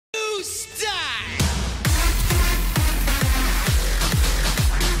style.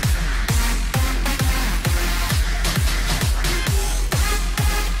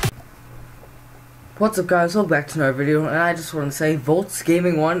 What's up guys, welcome back to another video, and I just want to say Volts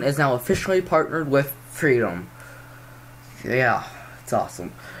Gaming 1 is now officially partnered with Freedom. Yeah, it's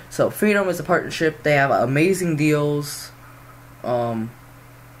awesome. So Freedom is a partnership, they have amazing deals,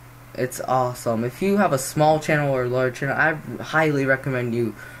 it's awesome. If you have a small channel or a large channel, I highly recommend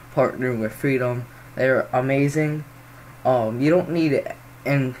you partnering with Freedom. They're amazing. You don't need it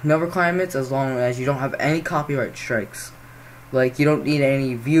in no requirements as long as you don't have any copyright strikes. Like, you don't need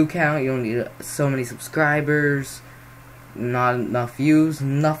any view count, you don't need so many subscribers, not enough views,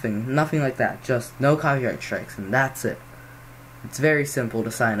 nothing like that. Just no copyright strikes, and that's it. It's very simple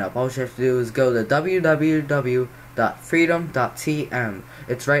to sign up. All you have to do is go to www.freedom.tm.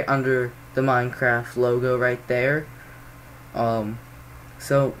 It's right under the Minecraft logo right there.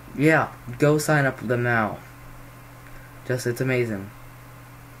 So, yeah, go sign up with them now. It's amazing.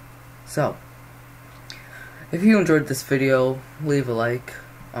 So, if you enjoyed this video, leave a like.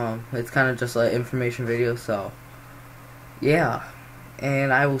 It's kind of just an information video, so yeah.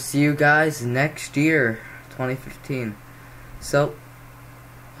 And I will see you guys next year, 2015. So,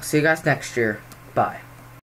 I'll see you guys next year. Bye.